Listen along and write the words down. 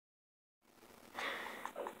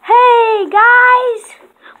Hey guys!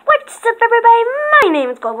 What's up everybody? My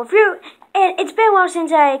name is Global Fruit, and it's been a while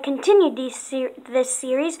since I continued this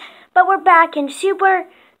series, but we're back in Minecraft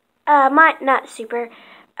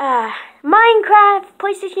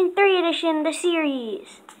PlayStation 3 Edition, the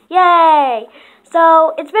series. Yay!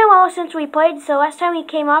 So, it's been a while since we played, so last time we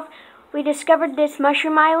came off, we discovered this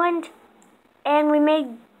mushroom island, and we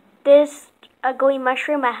made this ugly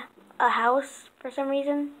mushroom a house for some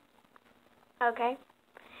reason. Okay.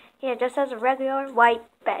 Yeah, just as a regular white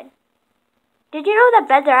bed. Did you know that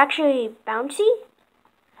beds are actually bouncy?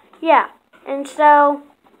 Yeah, and so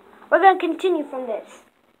we're going to continue from this.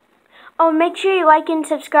 Oh, make sure you like and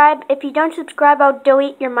subscribe. If you don't subscribe, I'll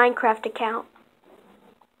delete your Minecraft account.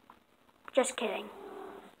 Just kidding.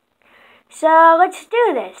 So, let's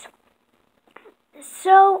do this.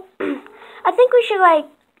 So, I think we should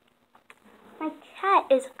my cat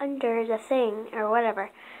is under the thing, or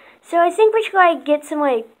whatever. So, I think we should get some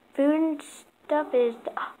food and stuff Oh,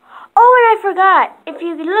 and I forgot. If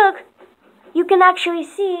you look, you can actually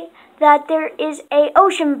see that there is a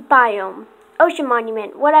ocean biome, ocean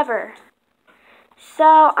monument, whatever.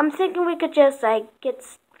 So I'm thinking we could just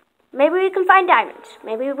maybe we can find diamonds.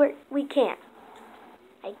 Maybe we can't.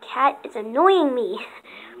 My cat is annoying me.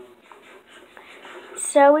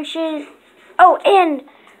 So we should. Oh, and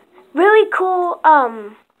really cool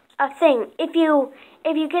a thing. If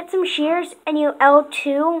you get some shears and you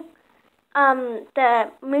L2 the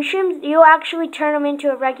mushrooms, you'll actually turn them into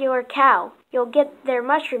a regular cow. You'll get their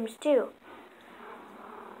mushrooms too.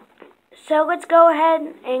 So let's go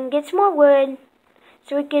ahead and get some more wood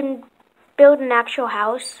so we can build an actual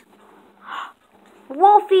house.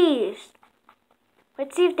 Wolfies!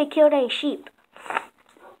 Let's see if they killed any sheep.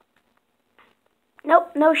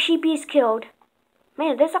 Nope, no sheepies killed.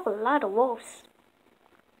 Man, there's a lot of wolves.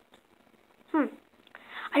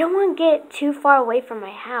 I don't want to get too far away from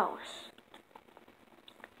my house.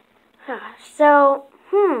 So,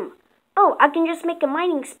 oh, I can just make a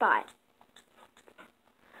mining spot.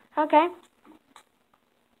 Okay.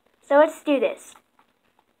 So let's do this.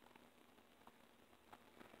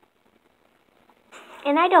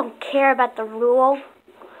 And I don't care about the rule.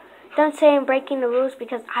 Don't say I'm breaking the rules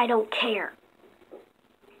because I don't care.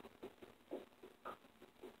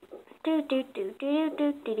 I'll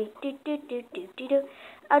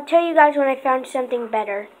tell you guys when I found something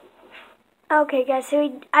better. Okay guys,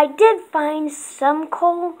 so I did find some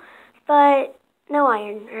coal, but no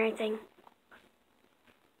iron or anything.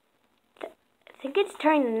 I think it's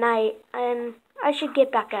turning night, and I should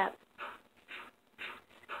get back up.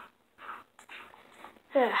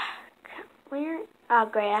 Where? Oh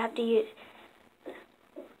great, I have to use...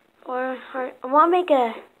 Or I want to make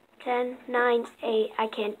a 10, 9, 8, I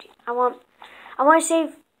can't do... I want to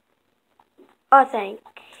save... Oh thank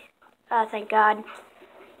God.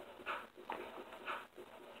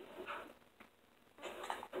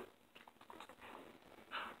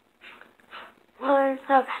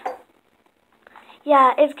 Okay.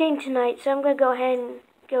 Yeah, it's getting tonight, so I'm going to go ahead and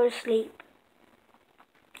go to sleep.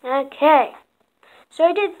 Okay. So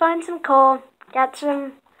I did find some coal, got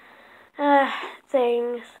some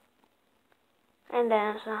things. And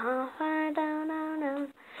then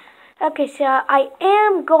okay, so I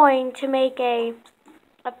am going to make a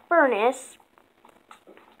furnace.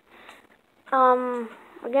 I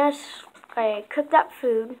guess I cooked up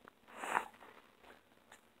food.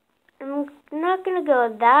 I'm not gonna go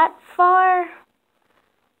that far,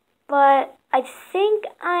 but I think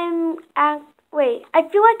wait, I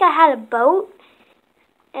feel like I had a boat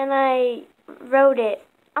and I rowed it.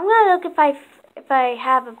 I'm gonna look if I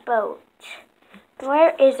have a boat.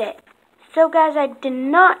 Where is it? So guys, I did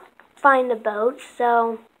not find the boat,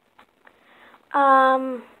 so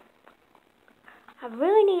I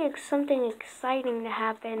really need something exciting to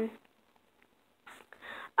happen.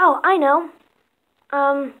 Oh, I know.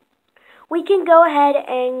 We can go ahead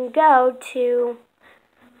and go to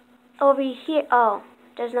over here. Oh,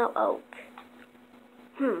 there's no oak.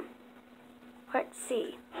 Let's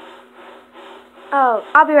see. Oh,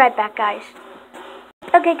 I'll be right back, guys.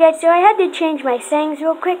 Okay, guys, so I had to change my settings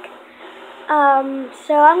real quick.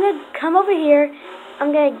 So I'm going to come over here.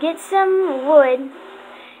 I'm going to get some wood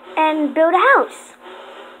and build a house.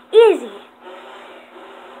 Easy.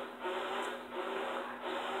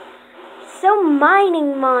 So,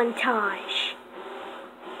 mining montage.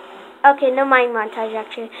 Okay, no mining montage,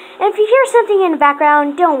 actually. And if you hear something in the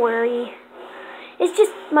background, don't worry. It's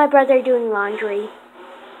just my brother doing laundry.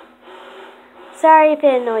 Sorry if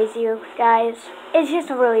it annoys you, guys. It's just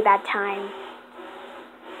a really bad time.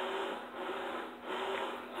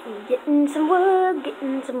 Getting some wood,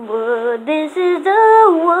 getting some wood. This is the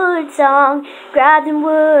wood wood song. Grab some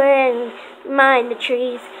wood and mind the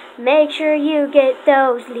trees. Make sure you get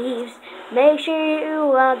those leaves. Make sure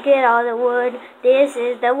you get all the wood. This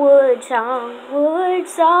is the wood song. Wood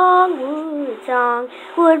song, wood song.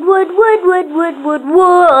 Wood, wood, wood, wood, wood, wood,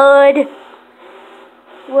 wood.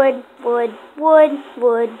 Wood, wood, wood,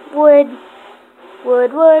 wood, wood.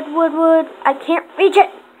 Wood, wood, wood, wood. I can't reach it.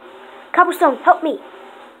 Cobblestone, help me.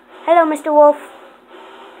 Hello, Mr. Wolf.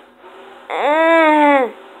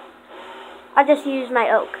 I'll just use my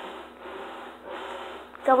oak.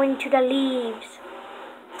 Go into the leaves.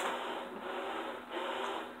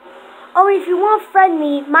 Oh, if you want to friend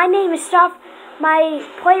me, my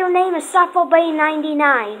player name is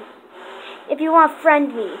SoftballBay99. If you want to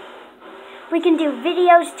friend me, we can do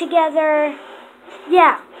videos together.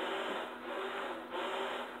 Yeah.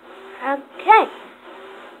 Okay.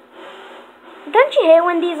 Don't you hate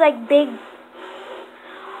when these like big?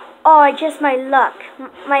 Oh, just my luck.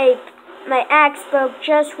 My axe broke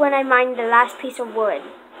just when I mined the last piece of wood.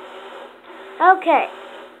 Okay.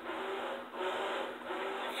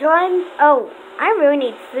 So I really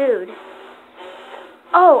need food.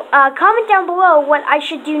 Oh, comment down below what I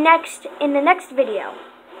should do next in the next video.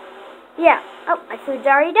 Yeah. Oh, my food's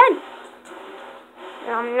already done.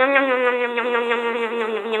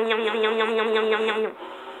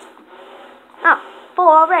 Oh, full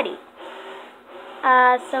already.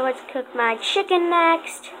 So let's cook my chicken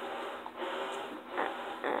next.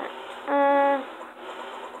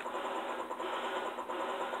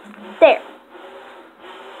 There.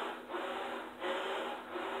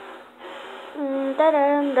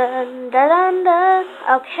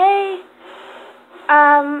 Okay.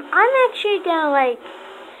 I'm actually gonna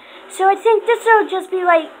so I think this will just be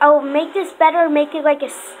I'll make this better, make it like a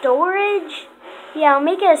storage. Yeah, I'll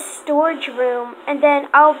make it a storage room, and then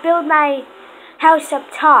I'll build my house up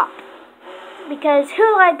top. Because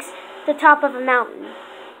who likes the top of a mountain?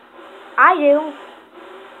 I do.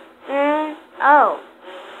 Oh.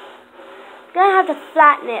 Gonna have to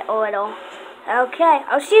flatten it a little. Okay,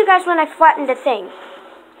 I'll see you guys when I flatten the thing.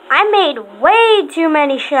 I made way too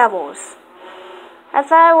many shovels. I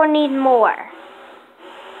thought I would need more.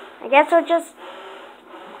 I guess I'll just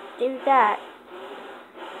do that.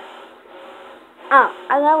 Oh,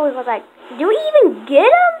 I thought we was do we even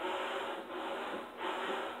get them?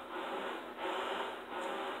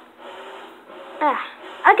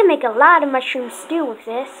 I can make a lot of mushroom stew with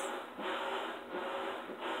this.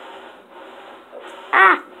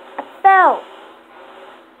 I fell.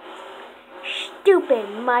 Stupid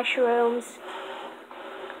mushrooms.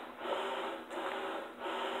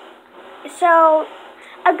 So,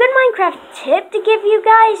 a good Minecraft tip to give you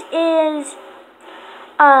guys is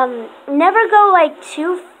never go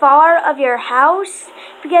too far of your house,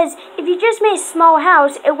 because if you just made a small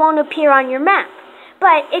house, it won't appear on your map.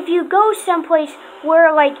 But if you go someplace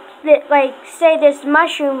where say this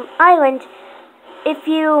mushroom island, if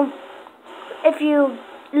you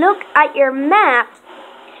look at your map,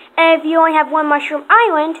 and if you only have one mushroom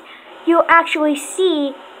island, you'll actually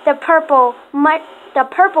see the purple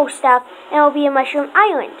stuff, and it'll be a mushroom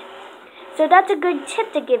island. So that's a good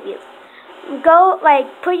tip to give you. Go,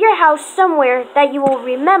 put your house somewhere that you will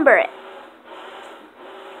remember it.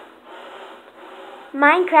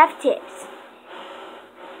 Minecraft tips.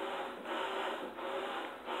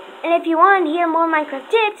 And if you want to hear more Minecraft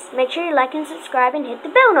tips, make sure you like and subscribe and hit the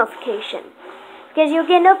bell notification. Because you'll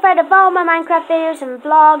get notified of all my Minecraft videos and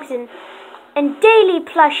vlogs and daily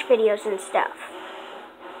plush videos and stuff.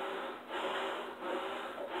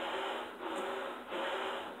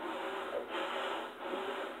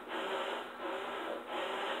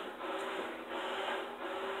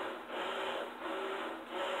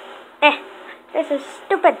 This is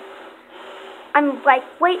stupid. I'm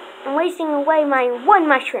wasting away my one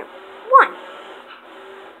mushroom. One.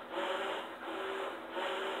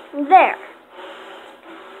 There.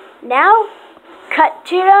 Now, cut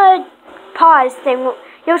to the pause thing.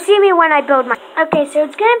 You'll see me when I build my... Okay, so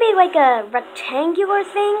it's going to be a rectangular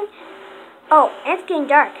thing. Oh, it's getting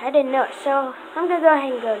dark. I didn't know it. So, I'm going to go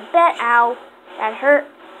ahead and go to bed. Ow, that hurt.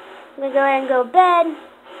 I'm going to go ahead and go to bed.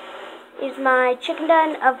 Is my chicken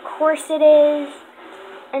done? Of course it is.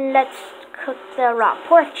 And let's cook the raw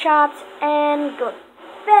pork chops and go to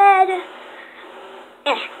bed.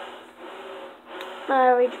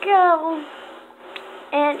 There we go.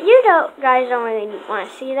 And guys don't really want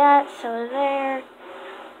to see that, so there.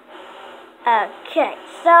 Okay,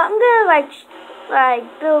 so I'm gonna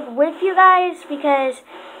build with you guys because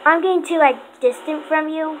I'm getting too distant from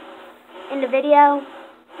you in the video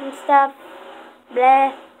and stuff.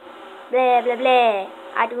 Blah blah blah blah.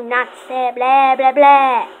 I do not say blah blah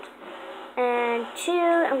blah. And 2,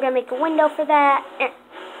 I'm going to make a window for that.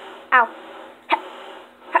 Ow.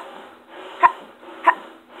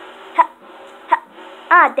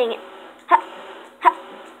 Ah, dang it.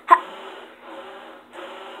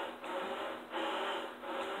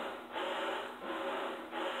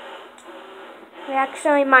 We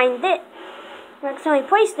accidentally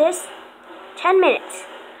placed this 10 minutes.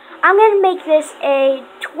 I'm going to make this a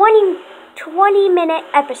 20-minute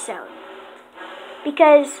episode.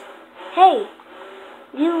 Because, hey,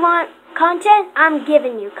 you want content? I'm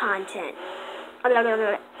giving you content.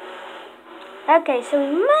 Okay, so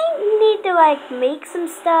we might need to, like, make some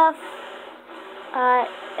stuff.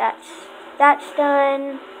 That's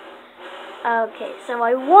done. Okay, so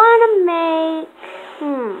I want to make,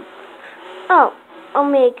 I'll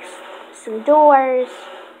make some doors.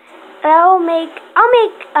 I'll make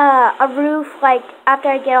a roof, like, after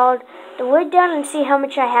I get all the wood done, and see how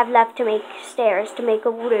much I have left to make stairs to make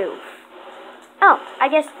a roof. Oh, I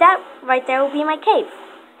guess that right there will be my cave.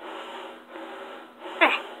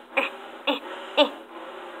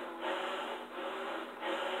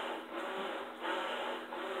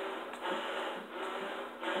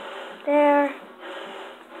 There.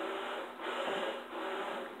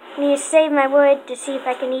 Need to save my wood to see if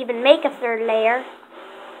I can even make a 3rd layer.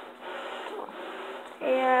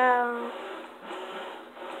 Yeah.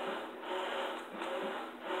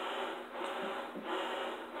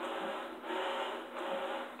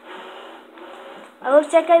 It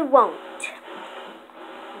looks like I won't.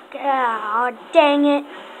 Oh, dang it.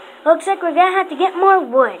 Looks like we're gonna have to get more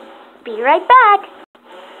wood. Be right back.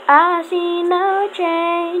 I see no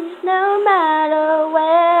change, no matter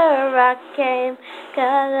where I came,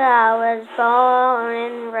 'cause I was born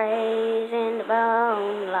and raised in the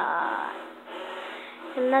bone lot.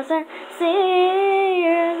 And I said, see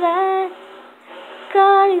that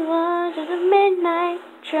Connie was at the midnight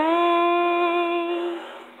train.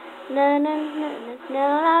 No, no, no, no,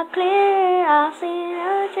 no, not clear, I see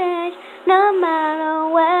no change, no matter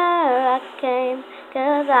where I came,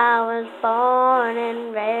 'cause I was born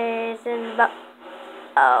and raised in the...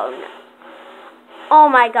 Oh, no. Oh,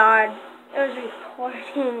 my God. It was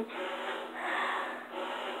recording.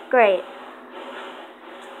 Great.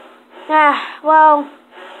 Well,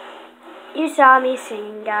 you saw me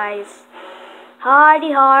singing, guys.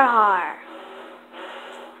 Hardy har har.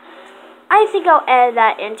 I think I'll add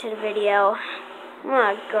that into the video.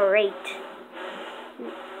 Oh, great.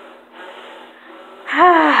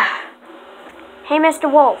 Hey, Mr.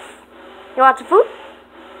 Wolf. You want some food?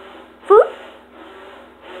 Food?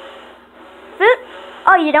 Food?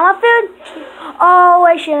 Oh, you don't want food? Oh,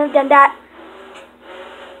 I shouldn't have done that.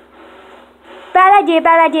 Bad idea,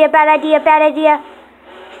 bad idea, bad idea, bad idea.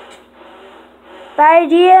 Bad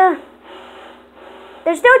idea.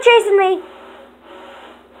 They're still chasing me.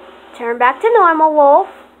 Turn back to normal, wolf.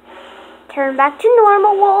 Turn back to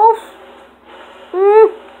normal, wolf.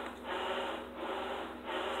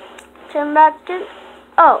 Turn back to...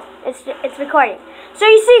 Oh, it's recording. So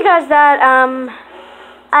you see, guys, that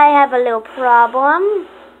I have a little problem.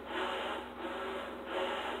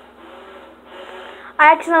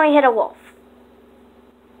 I accidentally hit a wolf.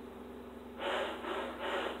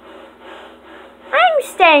 I'm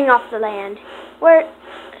staying off the land.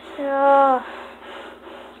 So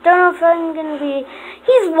don't know if I'm gonna be...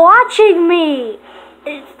 He's watching me!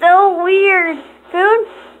 It's so weird. Food?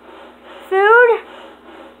 Food?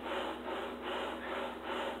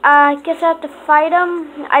 I guess I have to fight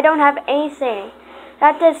him. I don't have anything.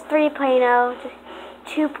 That does 3.0,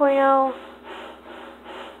 2.0.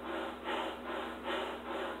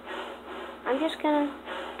 I'm just gonna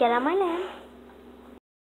get on my land.